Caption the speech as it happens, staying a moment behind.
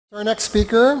Our next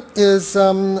speaker is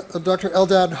Dr.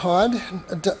 Eldad Hod.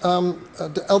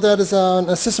 Eldad is an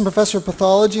assistant professor of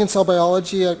pathology and cell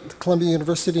biology at Columbia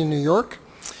University in New York,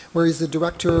 where he's the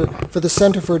director for the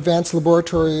Center for Advanced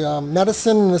Laboratory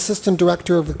Medicine and assistant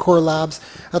director of the core labs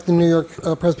at the New York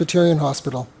Presbyterian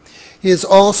Hospital. He is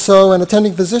also an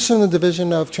attending physician in the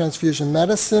Division of Transfusion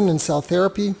Medicine and Cell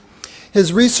Therapy.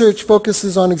 His research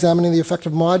focuses on examining the effect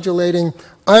of modulating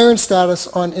iron status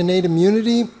on innate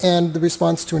immunity and the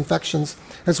response to infections,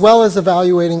 as well as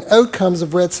evaluating outcomes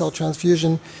of red cell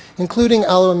transfusion, including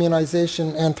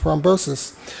alloimmunization and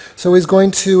thrombosis. So he's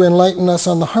going to enlighten us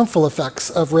on the harmful effects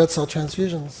of red cell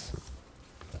transfusions.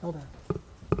 Hold on.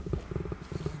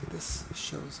 This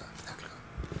shows up.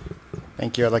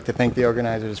 Thank you. I'd like to thank the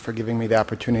organizers for giving me the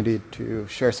opportunity to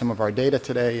share some of our data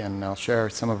today, and I'll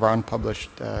share some of our unpublished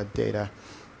data,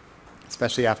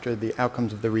 especially after the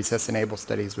outcomes of the RECESS-enabled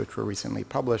studies, which were recently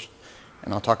published.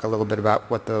 And I'll talk a little bit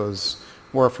about what those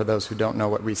were for those who don't know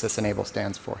what RECESS-enabled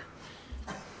stands for.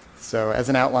 So as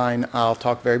an outline, I'll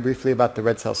talk very briefly about the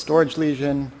red cell storage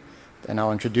lesion. Then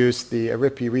I'll introduce the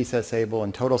RBC, RECESS-able,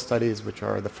 and total studies, which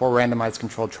are the 4 randomized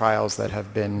controlled trials that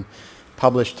have been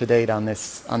published to date on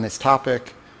this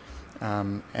topic.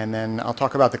 And then I'll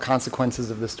talk about the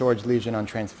consequences of the storage lesion on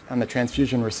the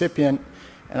transfusion recipient,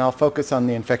 and I'll focus on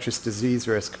the infectious disease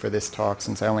risk for this talk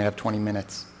since I only have 20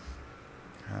 minutes.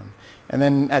 And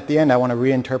then at the end, I want to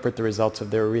reinterpret the results of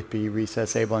the RBC,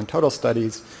 RECESS-able, and total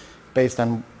studies based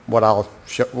on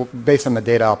based on the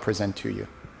data I'll present to you.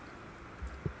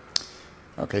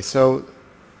 Okay, so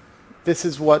this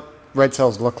is what red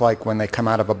cells look like when they come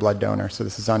out of a blood donor. So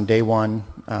this is on day 1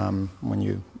 when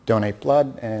you donate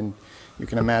blood, and you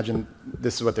can imagine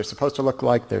this is what they're supposed to look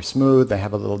like. They're smooth, they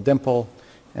have a little dimple,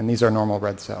 and these are normal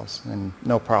red cells, and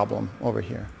no problem over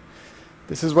here.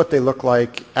 This is what they look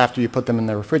like after you put them in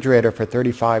the refrigerator for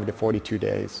 35 to 42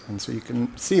 days. And so you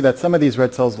can see that some of these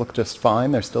red cells look just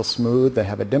fine. They're still smooth, they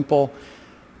have a dimple.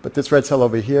 But this red cell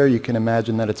over here, you can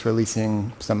imagine that it's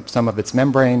releasing some of its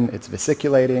membrane, it's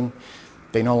vesiculating.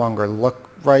 They no longer look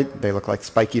right. They look like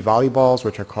spiky volleyballs,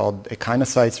 which are called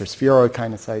echinocytes or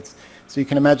spheroechinocytes. So you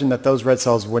can imagine that those red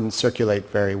cells wouldn't circulate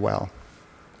very well.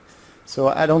 So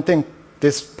I don't think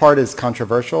this part is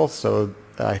controversial. So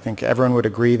I think everyone would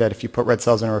agree that if you put red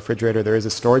cells in a refrigerator, there is a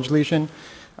storage lesion.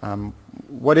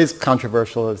 What is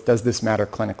controversial is, does this matter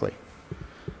clinically?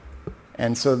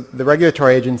 And so the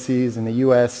regulatory agencies in the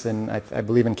US and I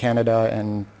believe in Canada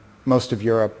and most of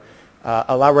Europe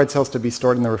allow red cells to be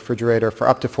stored in the refrigerator for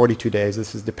up to 42 days.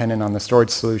 This is dependent on the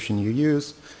storage solution you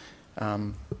use.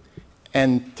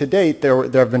 And to date, there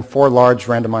have been 4 large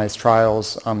randomized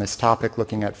trials on this topic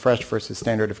looking at fresh versus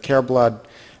standard of care blood.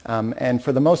 And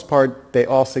for the most part, they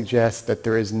all suggest that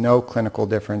there is no clinical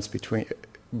difference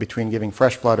between giving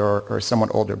fresh blood or somewhat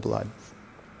older blood.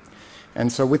 And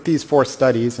so with these 4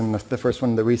 studies, and the first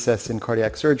one, the RECESS in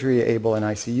cardiac surgery, ABLE in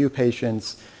ICU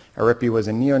patients, RBC was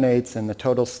in neonates, and the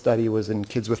total study was in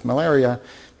kids with malaria.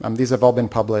 These have all been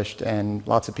published, and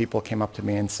lots of people came up to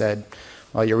me and said,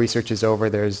 well, your research is over,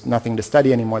 there's nothing to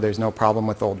study anymore, there's no problem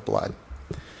with old blood.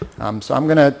 So I'm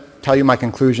going to tell you my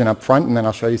conclusion up front, and then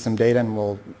I'll show you some data, and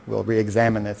we'll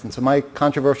re-examine this. And so my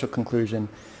controversial conclusion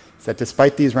is that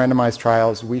despite these randomized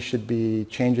trials, we should be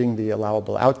changing the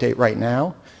allowable out date right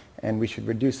now, and we should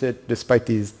reduce it despite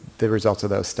the results of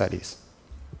those studies.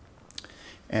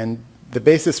 And the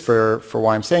basis for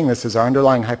why I'm saying this is our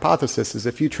underlying hypothesis is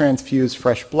if you transfuse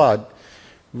fresh blood,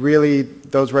 really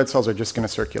those red cells are just going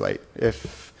to circulate.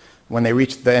 If when they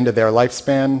reach the end of their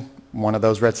lifespan, one of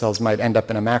those red cells might end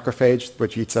up in a macrophage,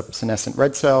 which eats up senescent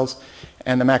red cells,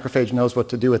 and the macrophage knows what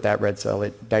to do with that red cell.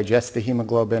 It digests the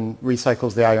hemoglobin,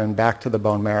 recycles the iron back to the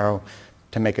bone marrow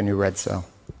to make a new red cell.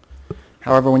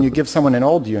 However, when you give someone an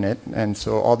old unit, and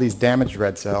so all these damaged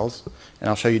red cells, and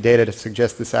I'll show you data to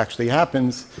suggest this actually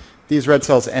happens, these red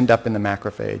cells end up in the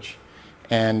macrophage.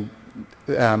 And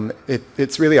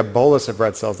it's really a bolus of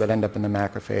red cells that end up in the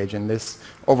macrophage, and this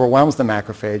overwhelms the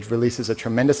macrophage, releases a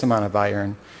tremendous amount of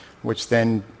iron, which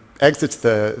then exits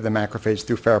the macrophage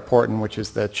through ferroportin, which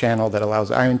is the channel that allows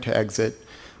iron to exit,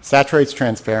 saturates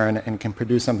transferrin, and can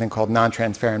produce something called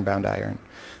non-transferrin bound iron.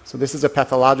 So this is a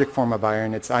pathologic form of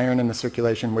iron. It's iron in the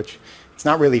circulation, which it's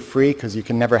not really free because you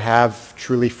can never have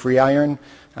truly free iron.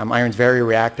 Iron's very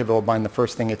reactive. It will bind the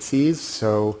first thing it sees,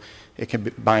 so it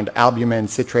can bind albumin,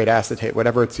 citrate, acetate,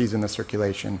 whatever it sees in the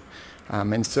circulation.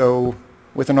 And so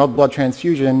with an old blood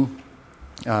transfusion,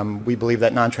 we believe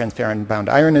that non-transferrin bound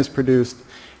iron is produced,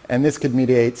 and this could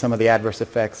mediate some of the adverse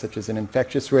effects such as an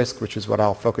infectious risk, which is what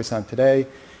I'll focus on today,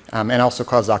 and also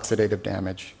cause oxidative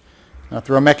damage. Now,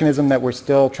 through a mechanism that we're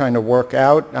still trying to work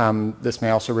out, this may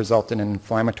also result in an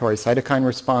inflammatory cytokine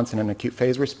response and an acute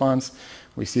phase response.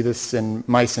 We see this in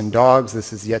mice and dogs.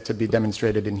 This is yet to be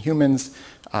demonstrated in humans.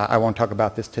 I won't talk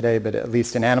about this today, but at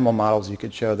least in animal models, you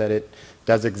could show that it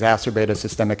does exacerbate a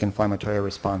systemic inflammatory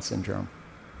response syndrome.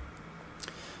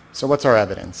 So what's our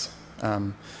evidence?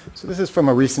 So this is from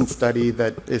a recent study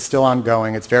that is still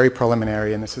ongoing. It's very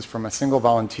preliminary, and this is from a single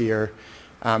volunteer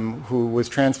who was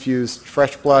transfused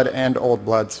fresh blood and old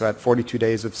blood, so at 42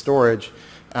 days of storage.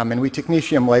 And we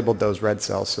technetium labeled those red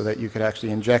cells so that you could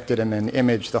actually inject it and then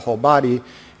image the whole body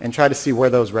and try to see where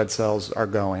those red cells are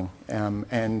going.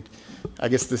 And I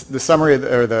guess the summary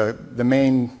or the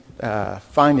main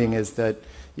finding is that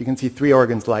you can see 3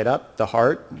 organs light up: the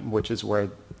heart, which is where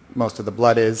most of the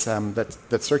blood is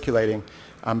that's circulating.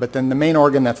 But then the main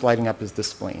organ that's lighting up is the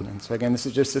spleen. And so again, this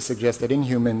is just to suggest that in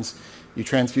humans, you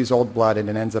transfuse old blood and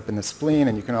it ends up in the spleen,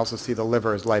 and you can also see the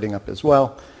liver is lighting up as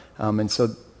well. And so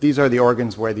these are the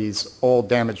organs where these old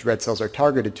damaged red cells are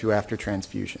targeted to after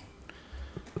transfusion.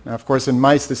 Now, of course, in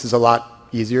mice, this is a lot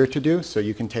easier to do. So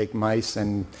you can take mice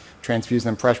and transfuse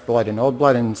them fresh blood and old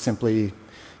blood and simply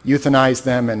euthanize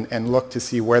them and look to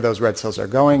see where those red cells are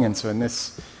going. And so in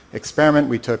this experiment,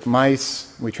 we took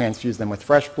mice, we transfused them with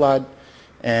fresh blood,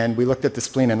 and we looked at the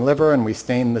spleen and liver, and we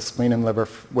stained the spleen and liver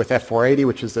with F480,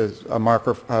 which is a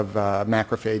marker of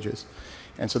macrophages.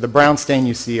 And so the brown stain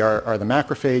you see are the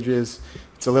macrophages.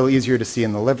 It's a little easier to see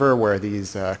in the liver, where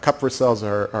these Kupffer cells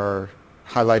are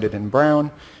highlighted in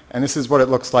brown. And this is what it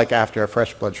looks like after a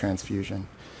fresh blood transfusion.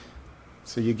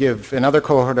 So you give another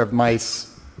cohort of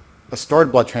mice a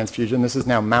stored blood transfusion. This is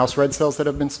now mouse red cells that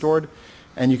have been stored.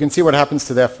 And you can see what happens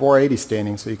to the F480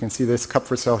 staining. So you can see this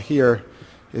Kupffer cell here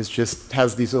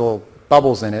has these little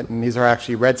bubbles in it, and these are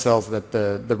actually red cells that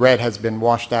the red has been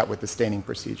washed out with the staining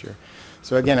procedure.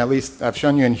 So again, at least I've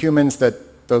shown you in humans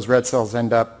that those red cells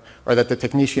end up, or that the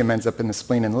technetium ends up in the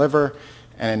spleen and liver,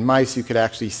 and in mice you could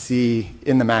actually see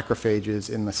in the macrophages,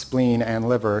 in the spleen and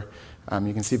liver,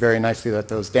 you can see very nicely that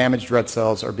those damaged red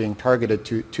cells are being targeted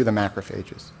to the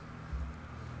macrophages.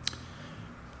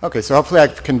 Okay, so hopefully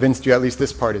I've convinced you at least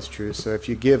this part is true. So if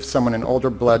you give someone an older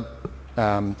blood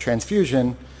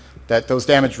transfusion, that those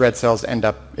damaged red cells end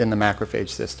up in the macrophage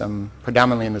system,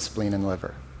 predominantly in the spleen and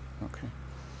liver. Okay.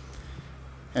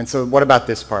 And so what about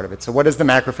this part of it? So what does the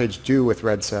macrophage do with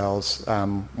red cells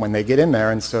when they get in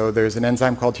there? And so there's an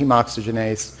enzyme called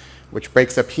hemoxygenase, which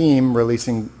breaks up heme,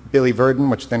 releasing biliverdin,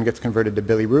 which then gets converted to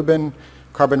bilirubin,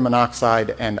 carbon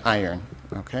monoxide, and iron.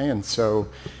 Okay, and so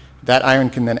that iron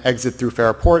can then exit through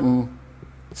ferroportin,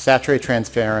 saturate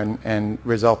transferrin, and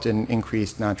result in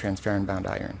increased non-transferrin bound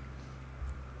iron.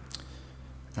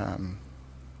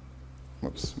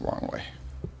 Whoops, wrong way.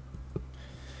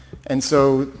 And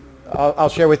so I'll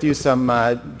share with you some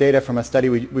data from a study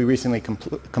we recently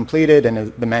completed,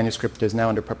 and the manuscript is now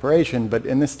under preparation. But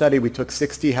in this study, we took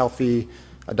 60 healthy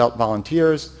adult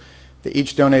volunteers. They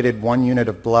each donated 1 unit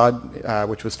of blood,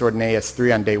 which was stored in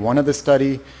AS3 on day 1 of the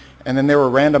study. And then they were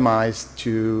randomized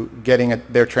to getting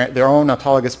their own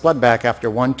autologous blood back after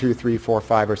 1, 2, 3, 4,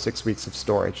 5, or 6 weeks of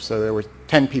storage. So there were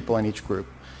 10 people in each group.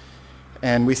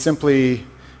 And we simply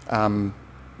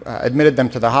admitted them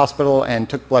to the hospital and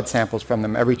took blood samples from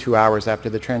them every 2 hours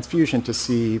after the transfusion to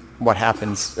see what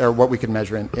happens, or what we could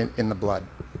measure in the blood.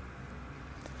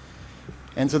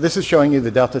 And so this is showing you the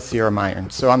delta serum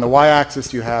iron. So on the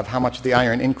y-axis you have how much the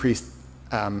iron increased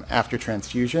after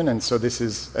transfusion, and so this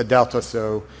is a delta,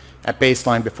 so at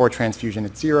baseline before transfusion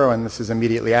it's 0, and this is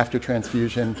immediately after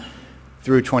transfusion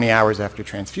through 20 hours after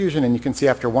transfusion. And you can see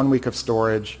after 1 week of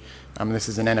storage, this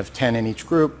is an N of 10 in each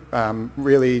group,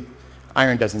 really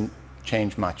iron doesn't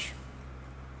change much.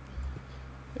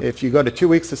 If you go to 2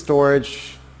 weeks of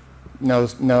storage,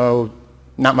 not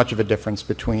much of a difference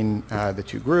between the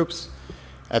two groups.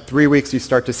 At 3 weeks you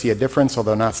start to see a difference,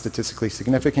 although not statistically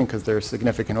significant because there's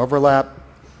significant overlap.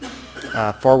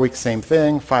 4 weeks, same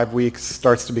thing. 5 weeks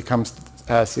starts to become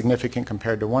significant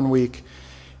compared to 1 week.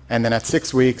 And then at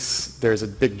 6 weeks, there's a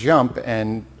big jump,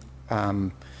 and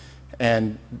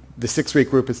the 6-week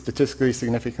group is statistically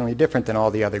significantly different than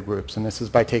all the other groups. And this is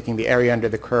by taking the area under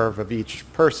the curve of each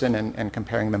person and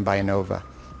comparing them by ANOVA.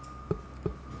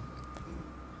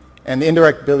 And the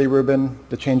indirect bilirubin,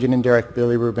 the change in indirect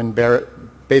bilirubin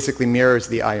basically mirrors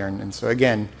the iron. And so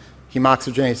again,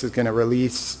 hemoxygenase is going to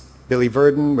release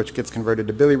biliverdin, which gets converted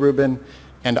to bilirubin,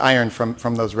 and iron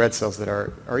from those red cells that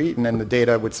are eaten. And the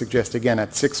data would suggest, again,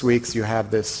 at 6 weeks you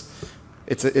have this,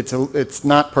 it's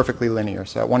not perfectly linear.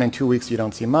 So at 1 and 2 weeks you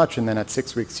don't see much, and then at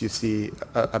 6 weeks you see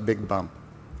a big bump.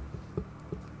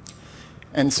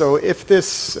 And so if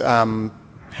this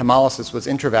hemolysis was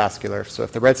intravascular, so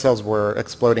if the red cells were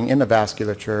exploding in the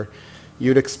vasculature,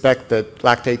 you'd expect that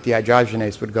lactate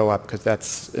dehydrogenase would go up because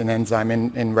that's an enzyme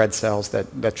in red cells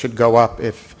that should go up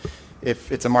if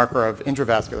it's a marker of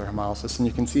intravascular hemolysis. And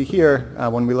you can see here,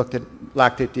 when we looked at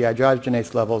lactate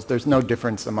dehydrogenase levels, there's no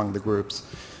difference among the groups,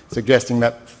 suggesting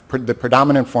that the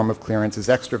predominant form of clearance is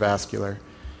extravascular.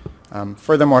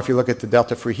 Furthermore, if you look at the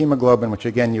delta-free hemoglobin, which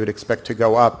again you would expect to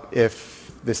go up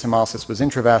if this hemolysis was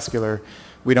intravascular,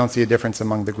 we don't see a difference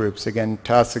among the groups. Again,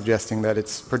 to us suggesting that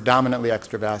it's predominantly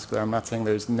extravascular. I'm not saying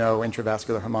there's no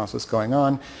intravascular hemolysis going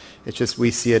on. It's just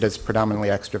we see it as predominantly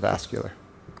extravascular.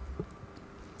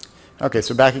 Okay,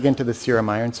 so back again to the serum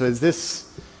iron. So is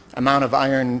this amount of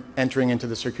iron entering into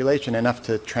the circulation enough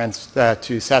to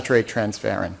saturate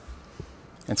transferrin?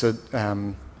 And so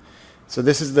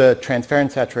this is the transferrin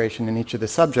saturation in each of the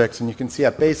subjects, and you can see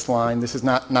at baseline, this is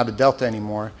not a delta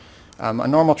anymore. A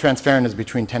normal transferrin is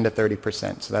between 10 to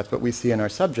 30%, so that's what we see in our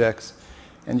subjects.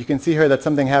 And you can see here that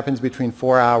something happens between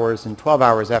 4 hours and 12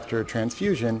 hours after a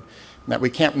transfusion, that we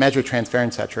can't measure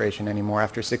transferrin saturation anymore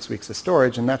after 6 weeks of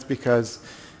storage, and that's because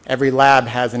every lab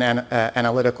has an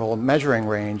analytical measuring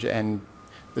range, and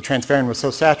the transferrin was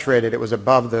so saturated it was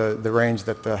above the range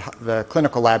that the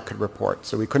clinical lab could report,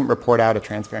 so we couldn't report out a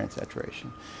transferrin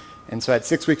saturation. And so at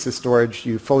 6 weeks of storage,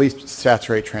 you fully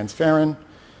saturate transferrin.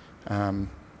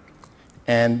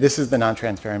 And this is the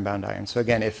non-transferrin bound iron. So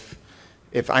again,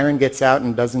 if iron gets out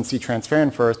and doesn't see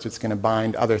transferrin first, it's going to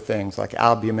bind other things like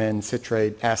albumin,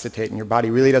 citrate, acetate, and your body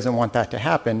really doesn't want that to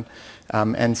happen.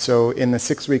 And so in the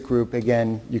 6-week group,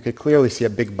 again, you could clearly see a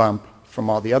big bump from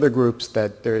all the other groups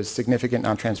that there is significant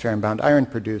non-transferrin bound iron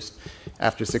produced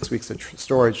after 6 weeks of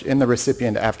storage in the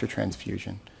recipient after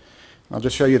transfusion. I'll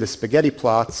just show you the spaghetti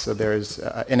plots. So there's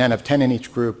an N of 10 in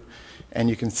each group. And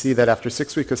you can see that after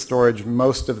 6 weeks of storage,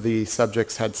 most of the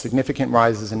subjects had significant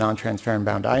rises in non-transferrin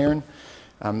bound iron.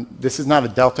 This is not a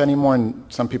delta anymore, and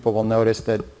some people will notice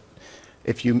that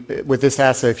with this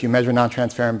assay, if you measure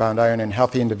non-transferrin bound iron in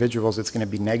healthy individuals, it's going to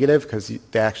be negative because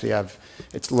they actually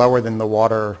it's lower than the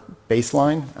water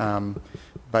baseline.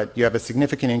 But you have a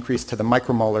significant increase to the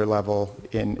micromolar level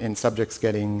in subjects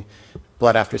getting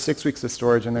blood after 6 weeks of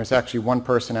storage, and there's actually one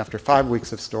person after 5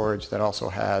 weeks of storage that also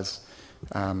has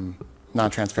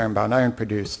non-transferrin bound iron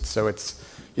produced. So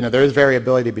there is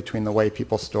variability between the way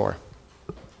people store.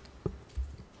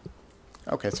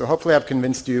 Okay, so hopefully I've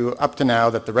convinced you up to now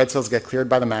that the red cells get cleared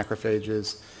by the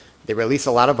macrophages. They release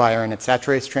a lot of iron. It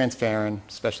saturates transferrin,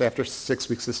 especially after 6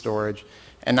 weeks of storage,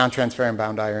 and non-transferrin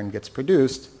bound iron gets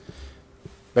produced.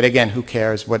 But again, who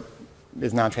cares? What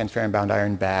is non-transferrin bound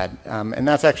iron bad? And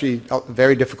that's actually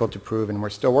very difficult to prove, and we're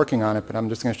still working on it, but I'm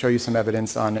just going to show you some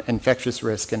evidence on infectious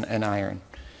risk and iron.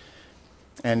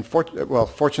 And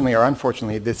fortunately or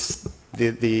unfortunately,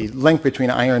 the link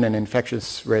between iron and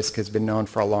infectious risk has been known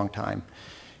for a long time.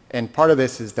 And part of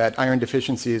this is that iron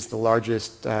deficiency is the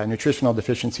largest nutritional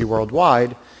deficiency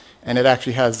worldwide, and it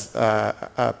actually has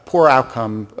a poor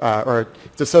outcome, or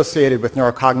it's associated with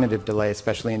neurocognitive delay,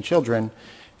 especially in children.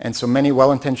 And so many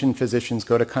well-intentioned physicians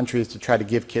go to countries to try to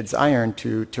give kids iron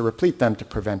to replete them to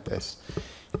prevent this.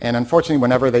 And unfortunately,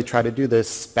 whenever they try to do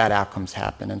this, bad outcomes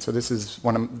happen. And so this is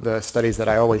one of the studies that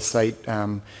I always cite,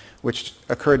 which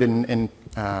occurred in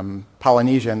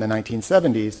Polynesia in the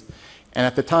 1970s. And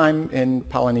at the time in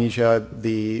Polynesia,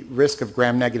 the risk of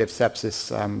gram-negative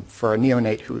sepsis for a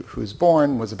neonate who's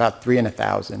born was about 3 in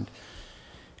 1,000.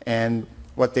 And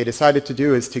what they decided to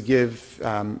do is to give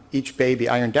each baby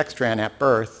iron dextran at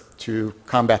birth to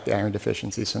combat the iron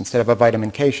deficiency. So instead of a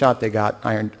vitamin K shot, they got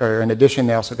iron, or in addition,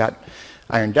 they also got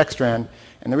iron dextran.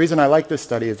 And the reason I like this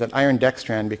study is that iron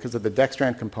dextran, because of the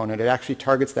dextran component, it actually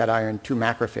targets that iron to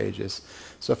macrophages.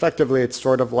 So effectively, it's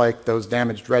sort of like those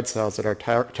damaged red cells that are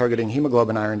targeting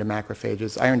hemoglobin iron to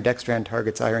macrophages. Iron dextran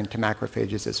targets iron to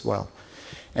macrophages as well.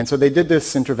 And so they did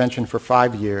this intervention for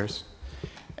 5 years.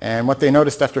 And what they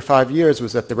noticed after 5 years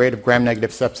was that the rate of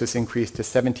gram-negative sepsis increased to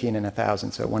 17 in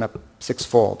 1,000, so it went up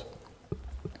 6-fold.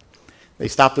 They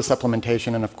stopped the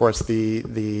supplementation, and of course the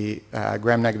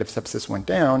gram-negative sepsis went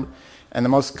down, and the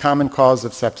most common cause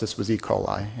of sepsis was E.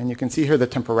 coli. And you can see here the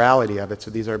temporality of it.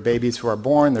 So these are babies who are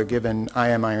born, they're given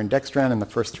IM iron dextran in the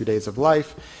first 2 days of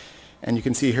life. And you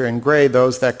can see here in gray,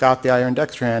 those that got the iron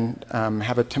dextran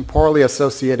have a temporally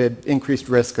associated increased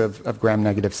risk of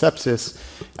gram-negative sepsis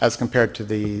as compared to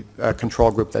the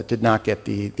control group that did not get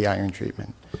the iron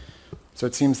treatment. So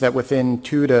it seems that within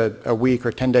 2 to a week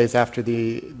or 10 days after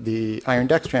the iron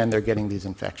dextran, they're getting these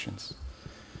infections.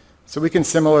 So we can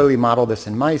similarly model this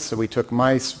in mice. So we took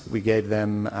mice, we gave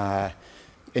them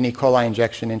an E. coli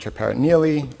injection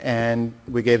intraperitoneally, and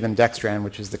we gave them dextran,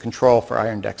 which is the control for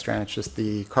iron dextran. It's just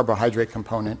the carbohydrate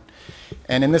component.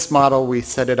 And in this model, we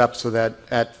set it up so that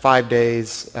at 5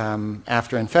 days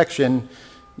after infection,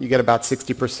 you get about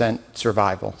 60%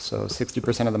 survival. So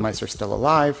 60% of the mice are still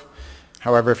alive.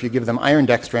 However, if you give them iron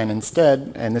dextran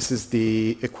instead, and this is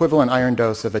the equivalent iron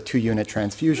dose of a 2-unit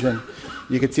transfusion,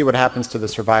 you can see what happens to the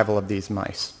survival of these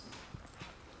mice.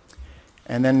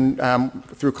 And then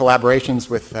through collaborations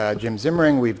with Jim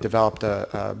Zimmering, we've developed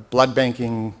a blood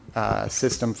banking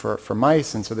system for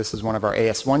mice. And so this is one of our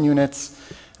AS1 units.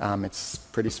 It's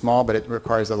pretty small, but it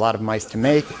requires a lot of mice to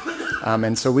make.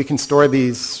 And so we can store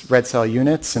these red cell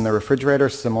units in the refrigerator,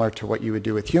 similar to what you would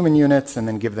do with human units, and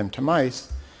then give them to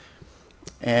mice.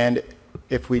 And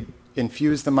if we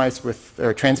infuse the mice with,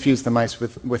 or transfuse the mice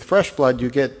with fresh blood, you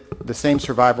get the same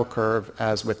survival curve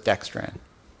as with dextran.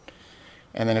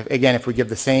 And then again, if we give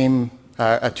the same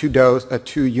a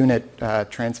 2-unit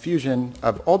transfusion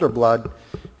of older blood,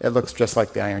 it looks just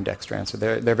like the iron dextran. So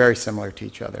they're very similar to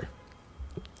each other.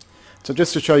 So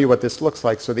just to show you what this looks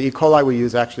like, so the E. coli we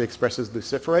use actually expresses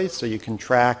luciferase, so you can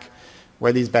track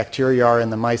where these bacteria are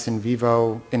in the mice in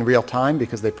vivo in real time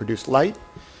because they produce light.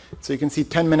 So you can see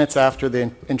 10 minutes after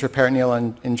the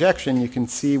intraperitoneal injection, you can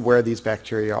see where these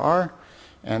bacteria are,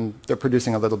 and they're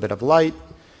producing a little bit of light.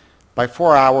 By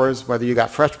 4 hours, whether you got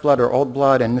fresh blood or old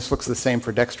blood, and this looks the same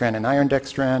for dextran and iron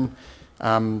dextran,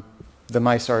 the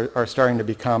mice are starting to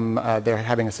become, they're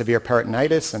having a severe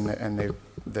peritonitis, and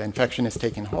the infection is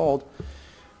taking hold.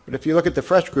 But if you look at the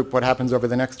fresh group, what happens over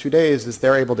the next 2 days is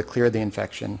they're able to clear the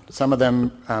infection. Some of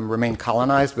them remain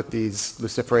colonized with these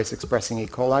luciferase-expressing E.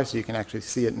 coli, so you can actually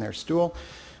see it in their stool.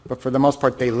 But for the most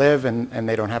part, they live and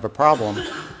they don't have a problem.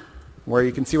 Where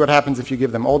you can see what happens if you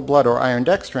give them old blood or iron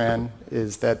dextran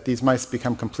is that these mice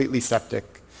become completely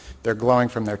septic. They're glowing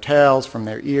from their tails, from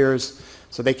their ears,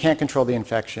 so they can't control the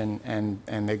infection,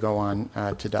 and they go on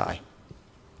to die.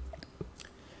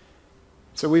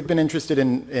 So we've been interested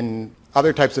in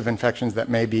other types of infections that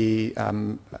may be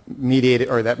mediated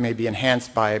or that may be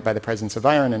enhanced by the presence of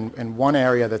iron. And one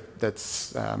area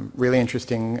that's really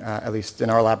interesting, at least in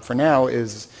our lab for now,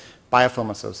 is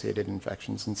biofilm-associated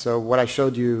infections. And so what I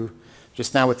showed you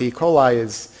just now with the E. coli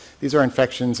is these are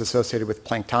infections associated with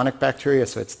planktonic bacteria,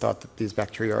 so it's thought that these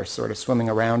bacteria are sort of swimming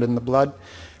around in the blood.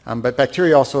 But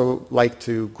bacteria also like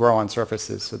to grow on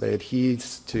surfaces, so they adhere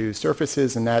to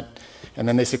surfaces, and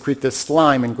then they secrete this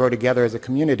slime and grow together as a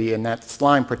community, and that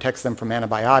slime protects them from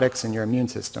antibiotics in your immune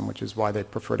system, which is why they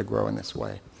prefer to grow in this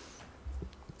way.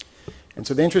 And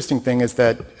so the interesting thing is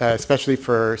that, especially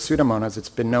for Pseudomonas, it's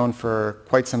been known for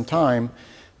quite some time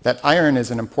that iron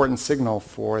is an important signal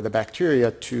for the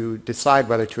bacteria to decide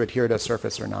whether to adhere to a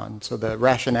surface or not. So the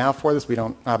rationale for this, we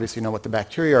don't obviously know what the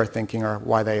bacteria are thinking or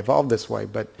why they evolved this way,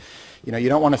 but you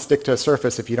don't want to stick to a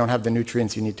surface if you don't have the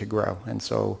nutrients you need to grow. And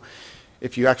so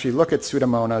if you actually look at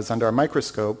Pseudomonas under a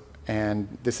microscope, and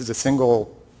this is a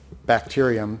single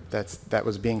bacterium that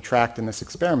was being tracked in this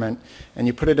experiment, and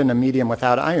you put it in a medium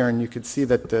without iron, you could see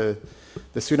that the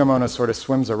Pseudomonas sort of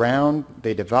swims around,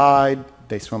 they divide,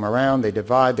 they swim around, they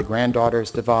divide, the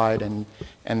granddaughters divide, and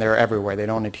they're everywhere. They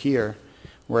don't adhere.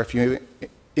 Where if you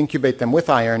incubate them with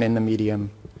iron in the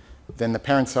medium, then the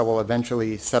parent cell will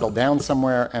eventually settle down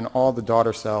somewhere, and all the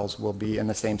daughter cells will be in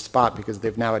the same spot because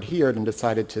they've now adhered and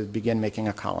decided to begin making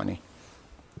a colony.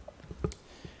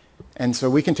 And so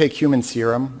we can take human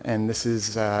serum, and this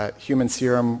is human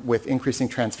serum with increasing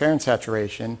transferrin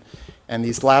saturation, and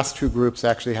these last two groups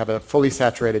actually have a fully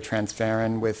saturated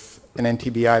transferrin with an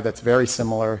NTBI that's very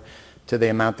similar to the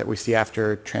amount that we see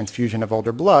after transfusion of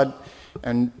older blood.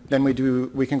 And then we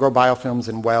can grow biofilms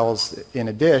in wells in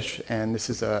a dish, and this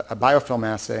is a biofilm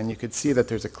assay, and you could see that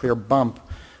there's a clear bump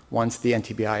once the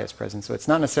NTBI is present. So it's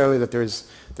not necessarily that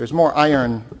there's more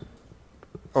iron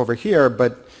over here,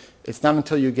 but it's not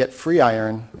until you get free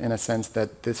iron, in a sense,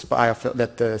 that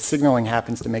that the signaling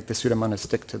happens to make the Pseudomonas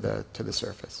stick to the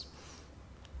surface.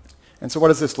 And so what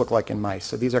does this look like in mice?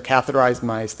 So these are catheterized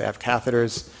mice. They have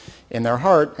catheters in their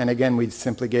heart, and again, we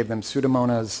simply gave them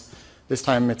Pseudomonas. This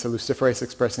time it's a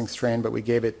luciferase-expressing strain, but we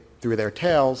gave it through their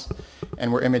tails,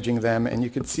 and we're imaging them. And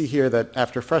you can see here that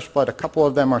after fresh blood, a couple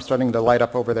of them are starting to light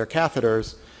up over their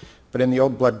catheters, but in the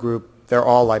old blood group, they're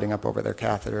all lighting up over their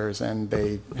catheters, and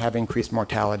they have increased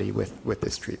mortality with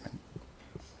this treatment.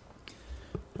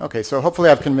 Okay, so hopefully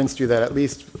I've convinced you that at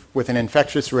least with an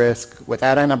infectious risk,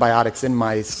 without antibiotics in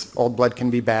mice, old blood can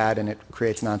be bad and it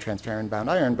creates non-transferrin bound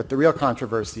iron, but the real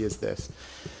controversy is this.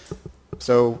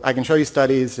 So I can show you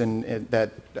studies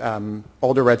that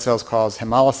older red cells cause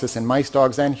hemolysis in mice,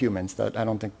 dogs, and humans. I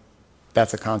don't think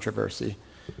that's a controversy.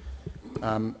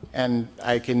 And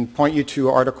I can point you to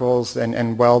articles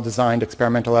and well-designed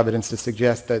experimental evidence to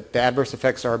suggest that the adverse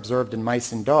effects are observed in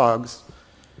mice and dogs,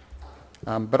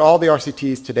 but all the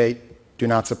RCTs to date do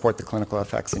not support the clinical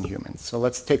effects in humans. So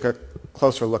let's take a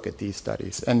closer look at these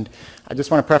studies. And I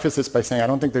just want to preface this by saying I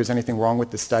don't think there's anything wrong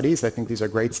with the studies. I think these are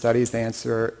great studies. They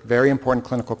answer very important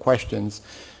clinical questions.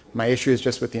 My issue is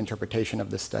just with the interpretation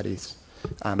of the studies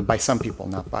by some people,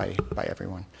 not by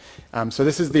everyone. So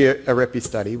this is the RBC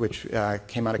study, which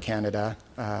came out of Canada.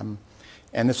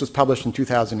 And this was published in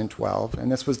 2012.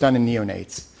 And this was done in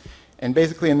neonates. And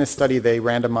basically in this study, they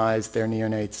randomized their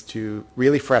neonates to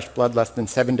really fresh blood, less than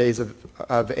 7 days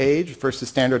of age, versus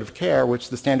standard of care, which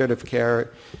the standard of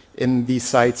care in these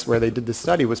sites where they did the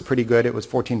study was pretty good. It was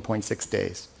 14.6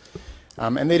 days.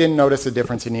 And they didn't notice a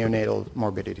difference in neonatal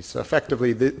morbidity. So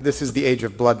effectively, this is the age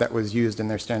of blood that was used in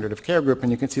their standard of care group.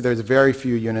 And you can see there's very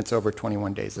few units over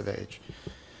 21 days of age.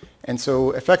 And so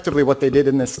effectively what they did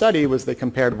in this study was they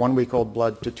compared 1-week-old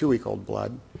blood to 2-week-old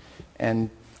blood.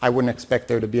 And I wouldn't expect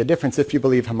there to be a difference if you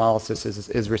believe hemolysis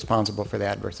is responsible for the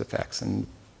adverse effects. And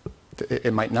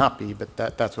it might not be, but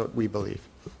that's what we believe.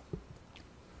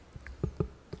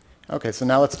 Okay, so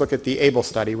now let's look at the ABLE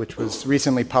study, which was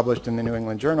recently published in the New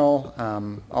England Journal,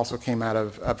 also came out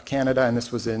of Canada, and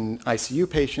this was in ICU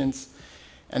patients.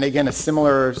 And again, a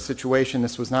similar situation.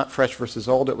 This was not fresh versus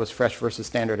old, it was fresh versus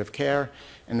standard of care.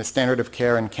 And the standard of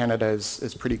care in Canada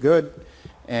is pretty good.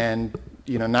 And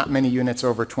not many units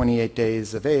over 28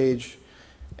 days of age.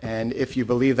 And if you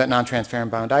believe that non-transferrin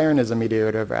bound iron is a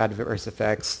mediator of adverse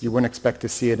effects, you wouldn't expect to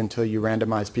see it until you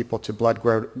randomize people to blood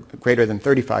greater than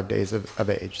 35 days of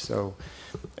age. So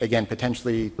again,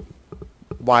 potentially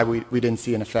why we didn't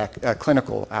see an effect, a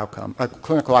clinical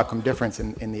outcome difference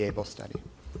in the ABLE study.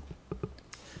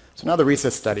 So now the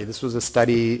RECESS study. This was a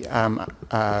study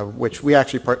which we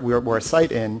actually were a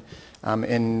site in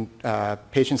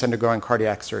patients undergoing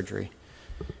cardiac surgery.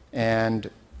 And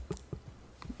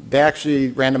they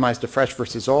actually randomized to fresh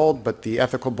versus old, but the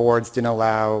ethical boards didn't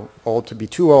allow old to be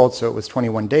too old, so it was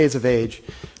 21 days of age.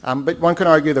 But one could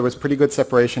argue there was pretty good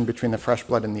separation between the fresh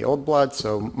blood and the old blood,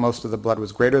 so most of the blood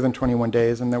was greater than 21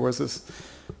 days, and there was this,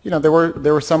 there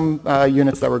were some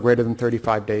units that were greater than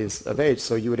 35 days of age,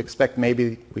 so you would expect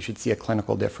maybe we should see a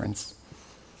clinical difference.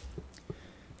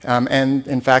 And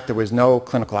in fact, there was no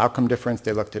clinical outcome difference.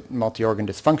 They looked at multi-organ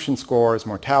dysfunction scores,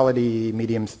 mortality,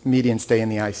 median stay in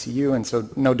the ICU, and so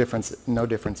no difference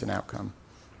in outcome.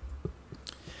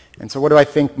 And so what do I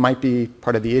think might be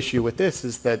part of the issue with this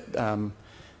is that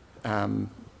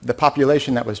the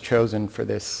population that was chosen for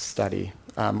this study,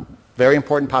 very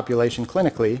important population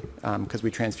clinically, because we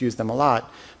transfuse them a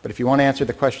lot, but if you want to answer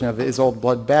the question of is old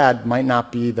blood bad, might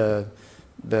not be the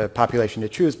population to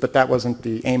choose, but that wasn't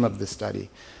the aim of the study.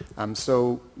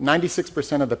 So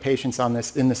 96% of the patients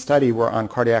in the study were on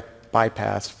cardiac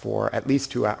bypass for at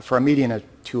least for a median of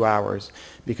 2 hours,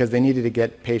 because they needed to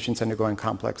get patients undergoing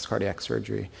complex cardiac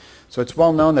surgery. So it's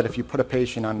well known that if you put a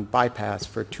patient on bypass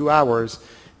for 2 hours,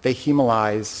 they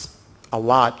hemolyze a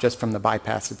lot just from the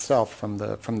bypass itself, from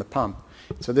the pump.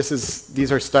 So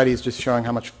these are studies just showing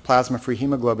how much plasma-free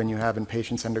hemoglobin you have in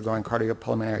patients undergoing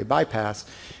cardiopulmonary bypass.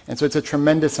 And so it's a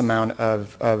tremendous amount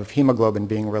of hemoglobin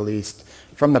being released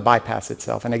from the bypass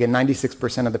itself. And again,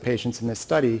 96% of the patients in this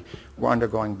study were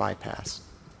undergoing bypass.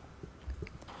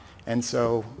 And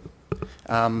so,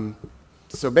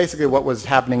 so basically what was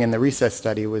happening in the RECESS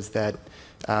study was that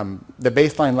the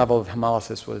baseline level of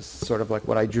hemolysis was sort of like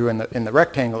what I drew in the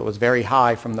rectangle. It was very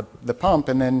high from the pump,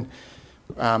 and then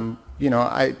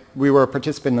we were a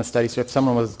participant in the study, so if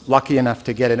someone was lucky enough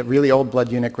to get a really old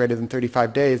blood unit greater than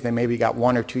 35 days, they maybe got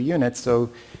 1 or 2 units, so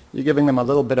you're giving them a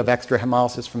little bit of extra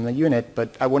hemolysis from the unit,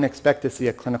 but I wouldn't expect to see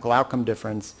a clinical outcome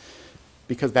difference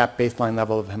because that baseline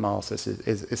level of hemolysis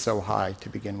is so high to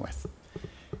begin with.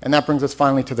 And that brings us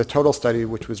finally to the total study,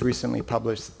 which was recently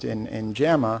published in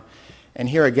JAMA. And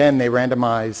here again, they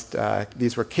randomized,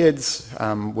 these were kids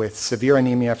with severe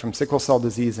anemia from sickle cell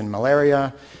disease and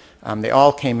malaria. They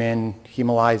all came in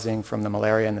hemolyzing from the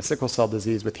malaria and the sickle cell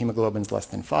disease with hemoglobins less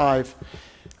than 5.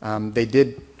 They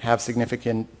did have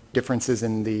significant differences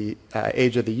in the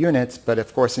age of the units, but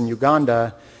of course in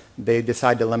Uganda, they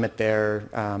decided to limit their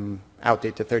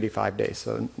outdate to 35 days.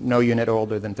 So no unit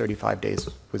older than 35 days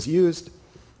was used.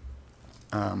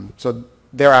 So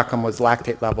their outcome was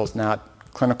lactate levels, not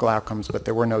clinical outcomes, but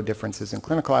there were no differences in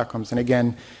clinical outcomes. And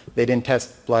again, they didn't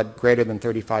test blood greater than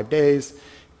 35 days.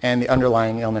 And the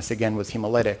underlying illness, again, was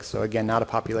hemolytic. So again, not a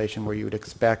population where you would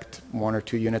expect 1 or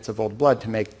 2 units of old blood to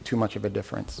make too much of a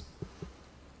difference.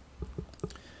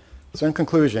 So in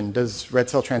conclusion, does red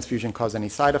cell transfusion cause any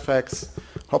side effects?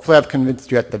 hopefully I've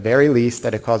convinced you at the very least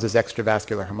that it causes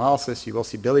extravascular hemolysis. You will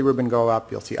see bilirubin go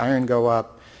up, you'll see iron go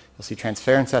up, you'll see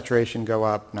transferrin saturation go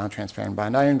up, non-transferrin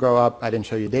bound iron go up. I didn't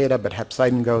show you data, but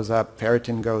hepcidin goes up,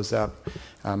 ferritin goes up,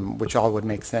 which all would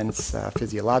make sense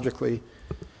physiologically.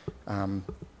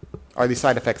 Are these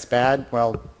side effects bad?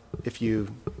 Well, if you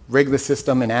rig the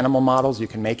system in animal models, you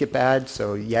can make it bad.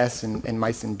 So yes, in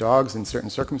mice and dogs in certain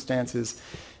circumstances.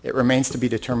 It remains to be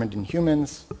determined in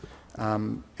humans.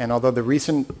 And although the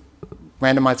recent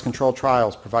randomized controlled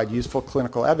trials provide useful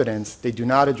clinical evidence, they do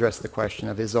not address the question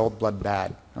of is old blood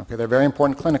bad. Okay, they're very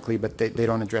important clinically, but they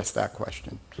don't address that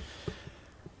question.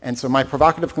 And so my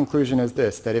provocative conclusion is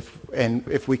this, that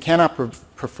if we cannot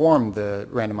perform the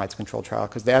randomized controlled trial,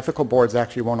 because the ethical boards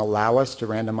actually won't allow us to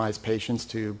randomize patients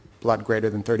to blood greater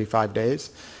than 35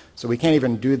 days, so we can't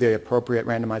even do the appropriate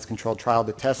randomized controlled trial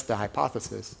to test the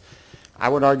hypothesis. I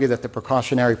would argue that the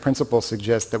precautionary principle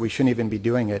suggests that we shouldn't even be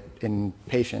doing it in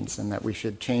patients and that we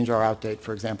should change our outdate,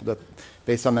 for example,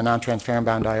 based on the non-transferrin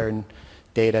bound iron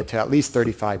data to at least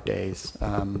 35 days.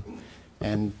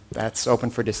 And that's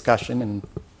open for discussion, and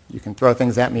you can throw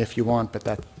things at me if you want, but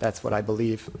that's what I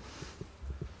believe.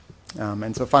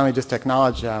 And so finally, just to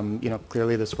acknowledge,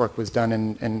 clearly this work was done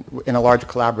in a large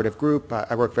collaborative group.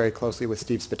 I work very closely with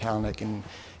Steve Spitalnik and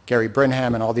Gary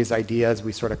Brinham, and all these ideas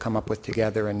we sort of come up with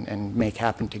together and make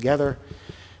happen together.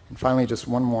 And finally, just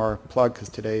one more plug, because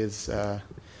today is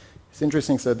it's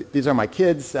interesting. So these are my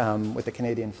kids with the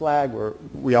Canadian flag.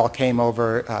 We all came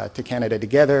over to Canada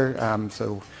together,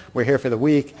 so we're here for the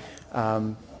week.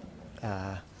 And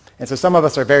so some of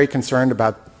us are very concerned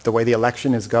about the way the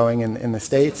election is going in the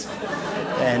States.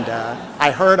 And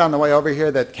I heard on the way over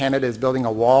here that Canada is building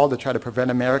a wall to try to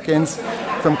prevent Americans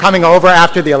from coming over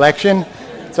after the election.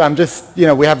 So I'm just,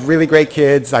 we have really great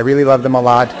kids. I really love them a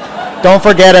lot. Don't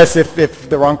forget us if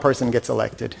the wrong person gets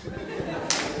elected.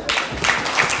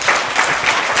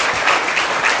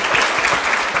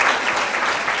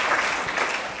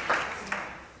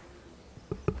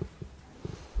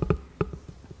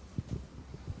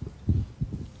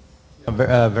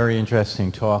 Very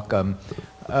interesting talk.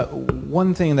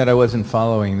 One thing that I wasn't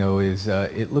following, though, is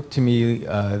it looked to me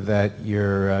that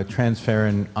your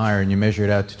transferrin iron, you measured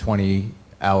out to 20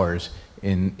 hours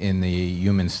in the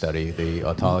human study, the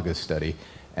autologous study,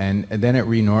 and then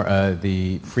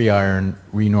the free iron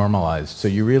renormalized. So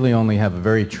you really only have a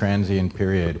very transient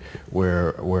period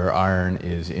where iron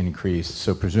is increased.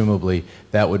 So presumably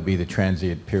that would be the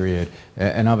transient period,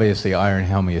 and obviously iron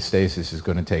homeostasis is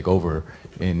going to take over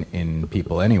in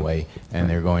people anyway, and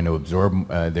they're going to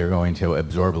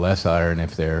absorb less iron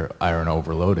if they're iron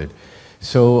overloaded.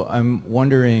 So I'm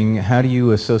wondering, how do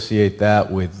you associate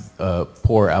that with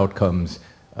poor outcomes?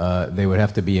 They would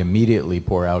have to be immediately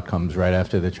poor outcomes right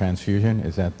after the transfusion.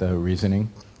 Is that the reasoning?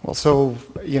 Well, so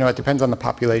it depends on the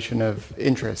population of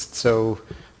interest,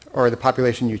 or the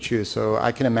population you choose. So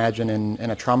I can imagine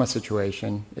in a trauma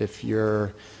situation, if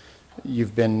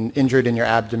you've been injured in your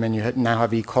abdomen, you now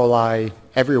have E. coli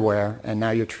everywhere, and now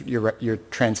you're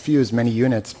transfused many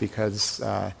units because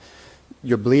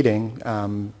you're bleeding.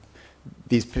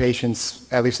 These patients,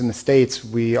 at least in the States,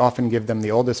 we often give them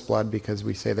the oldest blood because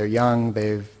we say they're young,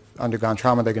 they've undergone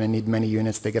trauma, they're going to need many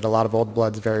units, they get a lot of old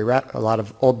blood very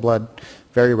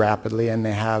rapidly, and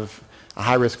they have a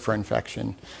high risk for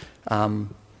infection. My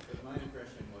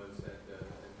impression was that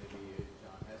maybe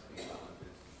John Heskey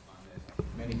commented on this.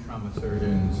 Many trauma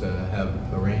surgeons have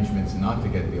arrangements not to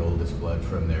get the oldest blood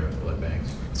from their blood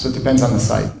banks. So it depends on the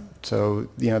site. So,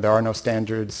 there are no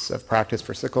standards of practice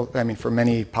for for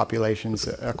many populations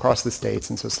across the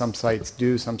states, and so some sites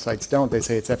do, some sites don't. They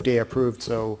say it's FDA approved,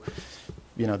 so,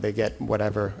 they get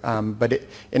whatever. But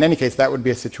in any case, that would be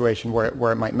a situation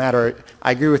where it might matter.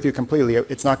 I agree with you completely.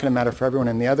 It's not going to matter for everyone.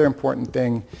 And the other important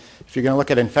thing, if you're going to look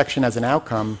at infection as an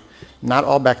outcome, not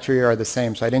all bacteria are the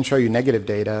same. So I didn't show you negative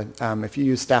data. If you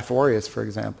use Staph aureus, for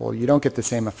example, you don't get the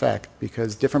same effect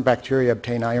because different bacteria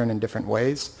obtain iron in different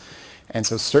ways. And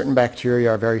so certain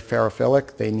bacteria are very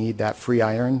ferrophilic. They need that free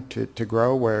iron to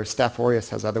grow, where Staph aureus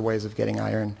has other ways of getting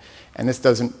iron. And this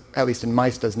doesn't, at least in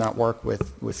mice, does not work with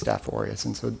Staph aureus.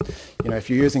 And so, if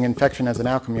you're using infection as an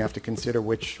outcome, you have to consider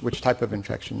which type of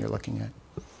infection you're looking at.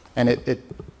 And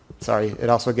it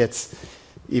also gets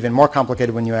even more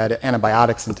complicated when you add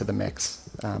antibiotics into the mix,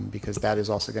 because that is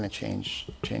also going to change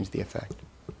the effect.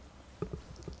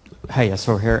 Hi,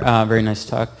 Yasor here. Very nice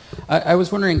talk. I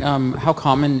was wondering, how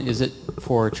common is it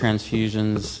for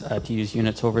transfusions to use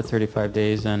units over 35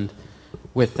 days? And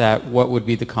with that, what would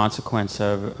be the consequence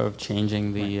of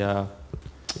changing the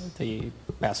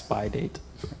best by date?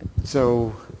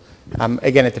 So,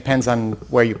 Again, it depends on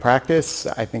where you practice.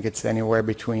 I think it's anywhere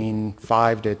between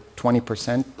 5 to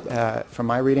 20% from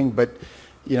my reading, but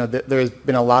there's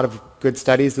been a lot of good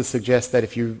studies that suggest that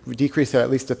if you decrease it at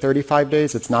least to 35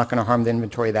 days, it's not going to harm the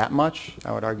inventory that much.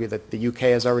 I would argue that the UK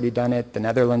has already done it, the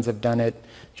Netherlands have done it,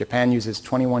 Japan uses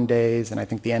 21 days, and I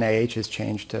think the NIH has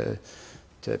changed to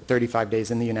 35 days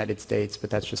in the United States,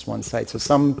 but that's just one site. So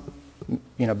some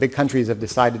big countries have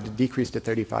decided to decrease to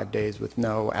 35 days with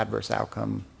no adverse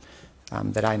outcome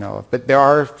that I know of. But there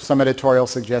are some editorials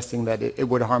suggesting that it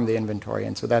would harm the inventory,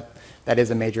 and so that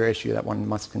is a major issue that one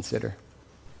must consider.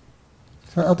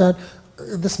 So Eldad,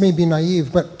 this may be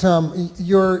naive, but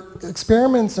your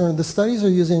experiments or the studies are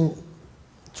using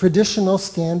traditional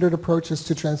standard approaches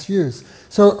to transfuse.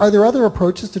 So are there other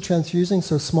approaches to transfusing,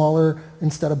 so smaller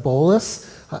instead of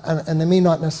bolus? And they may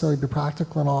not necessarily be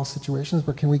practical in all situations,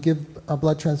 but can we give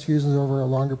blood transfusions over a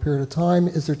longer period of time?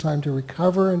 Is there time to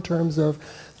recover in terms of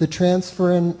the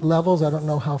transferrin levels? I don't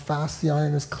know how fast the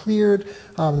iron is cleared.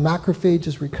 The macrophage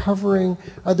is recovering.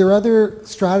 Are there other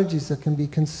strategies that can be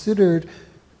considered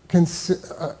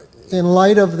in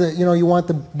light of you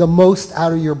want the most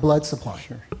out of your blood supply?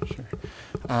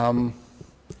 Sure.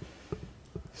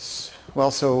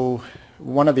 Well, so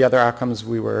one of the other outcomes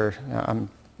we were,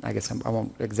 I guess I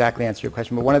won't exactly answer your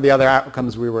question, but one of the other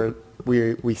outcomes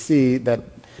we see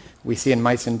in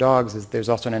mice and dogs is there's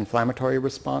also an inflammatory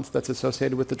response that's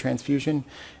associated with the transfusion,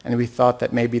 and we thought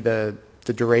that maybe the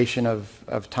duration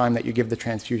of time that you give the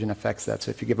transfusion affects that.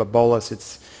 So if you give a bolus,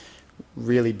 it's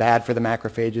really bad for the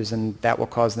macrophages, and that will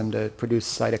cause them to produce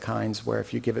cytokines, where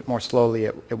if you give it more slowly,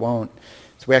 it won't.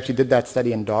 So we actually did that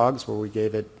study in dogs where we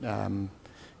gave it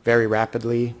very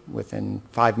rapidly. Within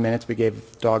 5 minutes, we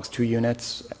gave dogs 2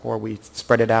 units, or we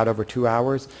spread it out over 2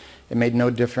 hours. It made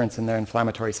no difference in their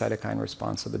inflammatory cytokine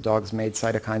response. So the dogs made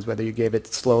cytokines whether you gave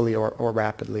it slowly or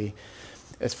rapidly.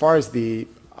 As far as the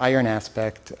iron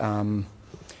aspect,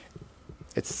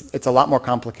 it's a lot more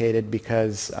complicated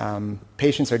because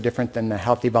patients are different than the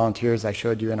healthy volunteers I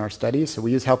showed you in our studies. So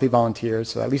we use healthy volunteers,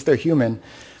 so at least they're human,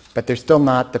 but they're still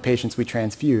not the patients we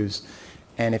transfuse.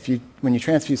 And when you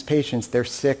transfuse patients, they're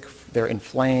sick, they're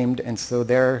inflamed, and so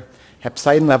their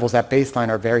hepcidin levels at baseline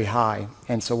are very high.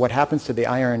 And so what happens to the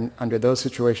iron under those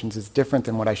situations is different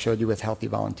than what I showed you with healthy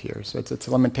volunteers. So it's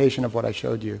a limitation of what I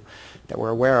showed you that we're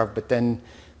aware of, but then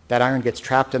that iron gets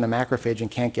trapped in the macrophage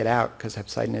and can't get out because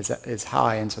hepcidin is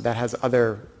high, and so that has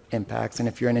other impacts. And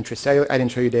if you're an intracellular, I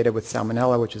didn't show you data with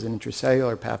salmonella, which is an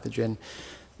intracellular pathogen,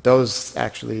 those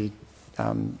actually,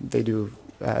 they do,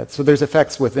 so there's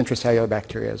effects with intracellular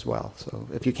bacteria as well. So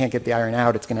if you can't get the iron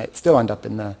out, it's going to still end up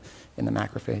in the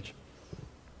macrophage.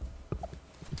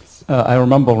 I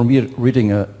remember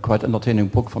reading a quite entertaining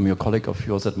book from your colleague of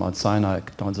yours at Mount Sinai,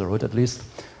 down the road at least.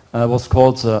 It was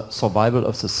called The Survival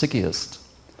of the Sickest.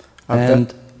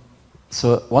 And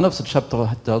so one of the chapters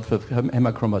dealt with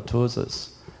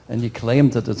hemochromatosis, and he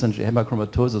claimed that essentially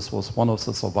hemochromatosis was one of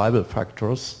the survival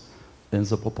factors in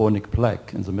the bubonic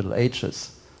plague in the Middle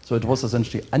Ages. So it was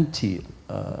essentially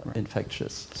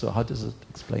anti-infectious. So how does it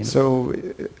explain it? So,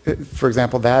 for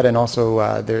example, that, and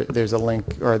also there's a link,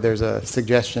 or there's a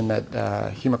suggestion that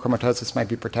hemochromatosis might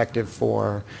be protective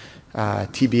for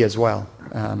TB as well,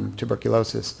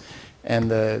 tuberculosis. And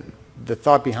the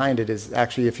thought behind it is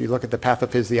actually, if you look at the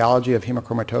pathophysiology of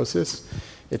hemochromatosis,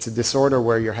 it's a disorder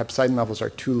where your hepcidin levels are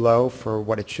too low for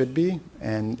what it should be.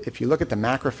 And if you look at the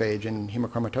macrophage in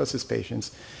hemochromatosis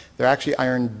patients, they're actually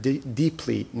iron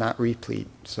deplete, not replete.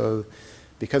 So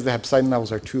because the hepcidin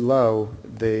levels are too low,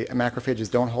 the macrophages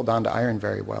don't hold on to iron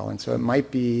very well. And so it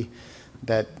might be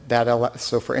so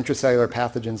for intracellular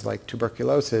pathogens like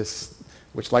tuberculosis,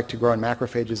 which like to grow in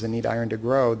macrophages and need iron to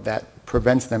grow, that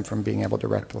prevents them from being able to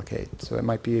replicate. So it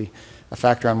might be a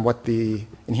factor on in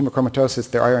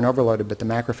hemochromatosis, they're iron overloaded, but the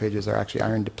macrophages are actually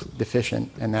iron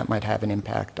deficient, and that might have an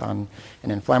impact on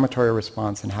an inflammatory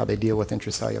response and how they deal with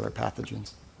intracellular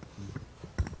pathogens.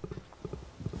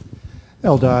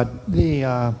 Eldad,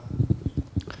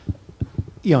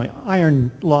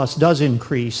 iron loss does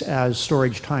increase as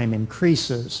storage time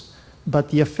increases, but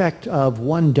the effect of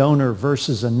one donor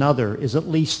versus another is at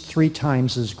least 3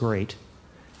 times as great.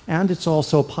 And it's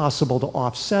also possible to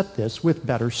offset this with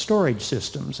better storage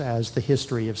systems, as the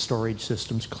history of storage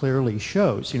systems clearly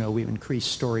shows. We've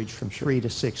increased storage from 3 to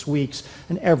 6 weeks,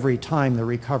 and every time the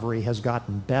recovery has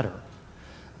gotten better.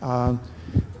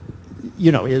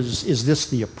 Is this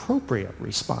the appropriate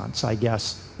response, I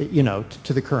guess,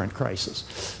 to the current crisis,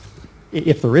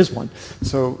 if there is one?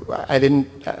 So I didn't,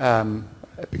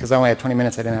 because I only had 20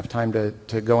 minutes, I didn't have time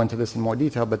to go into this in more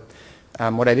detail, but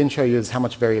What I didn't show you is how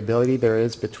much variability there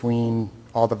is between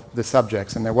all the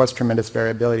subjects, and there was tremendous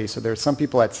variability. So there are some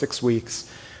people at 6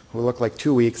 weeks who looked like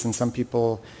 2 weeks, and some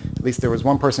people, at least there was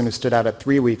one person who stood out at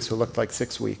 3 weeks who looked like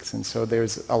 6 weeks. And so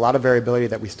there's a lot of variability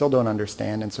that we still don't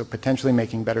understand, and so potentially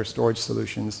making better storage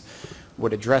solutions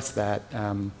would address that.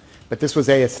 But this was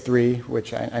AS3,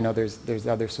 which I know there's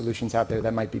other solutions out there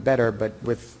that might be better, but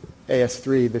with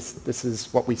AS3, this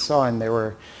is what we saw, and there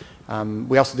were,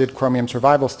 we also did chromium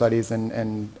survival studies,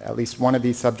 and at least one of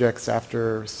these subjects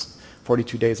after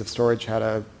 42 days of storage had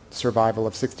a survival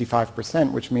of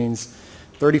 65%, which means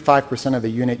 35% of the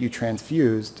unit you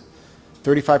transfused,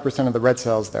 35% of the red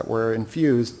cells that were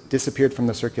infused disappeared from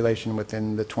the circulation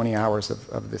within the 20 hours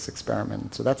of this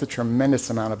experiment. So that's a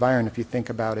tremendous amount of iron. If you think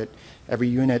about it, every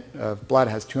unit of blood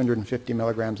has 250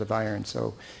 milligrams of iron.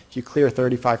 So if you clear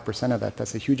 35% of that,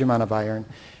 that's a huge amount of iron.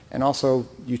 And also,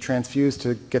 you transfuse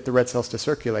to get the red cells to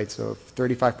circulate. So if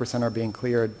 35% are being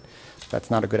cleared,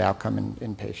 that's not a good outcome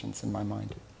in patients, in my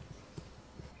mind.